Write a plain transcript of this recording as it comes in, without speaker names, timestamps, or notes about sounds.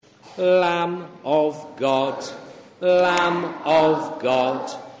Lamb of God, Lamb of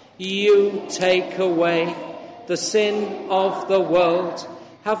God, you take away the sin of the world.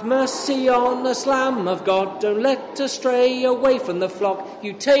 Have mercy on us, Lamb of God, don't let us stray away from the flock.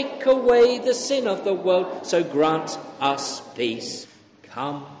 You take away the sin of the world, so grant us peace.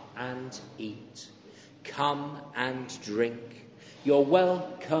 Come and eat, come and drink. You're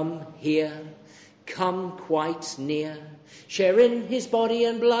welcome here, come quite near. Share in his body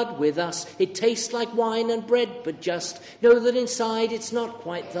and blood with us. It tastes like wine and bread, but just know that inside it's not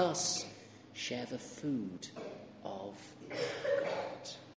quite thus. Share the food of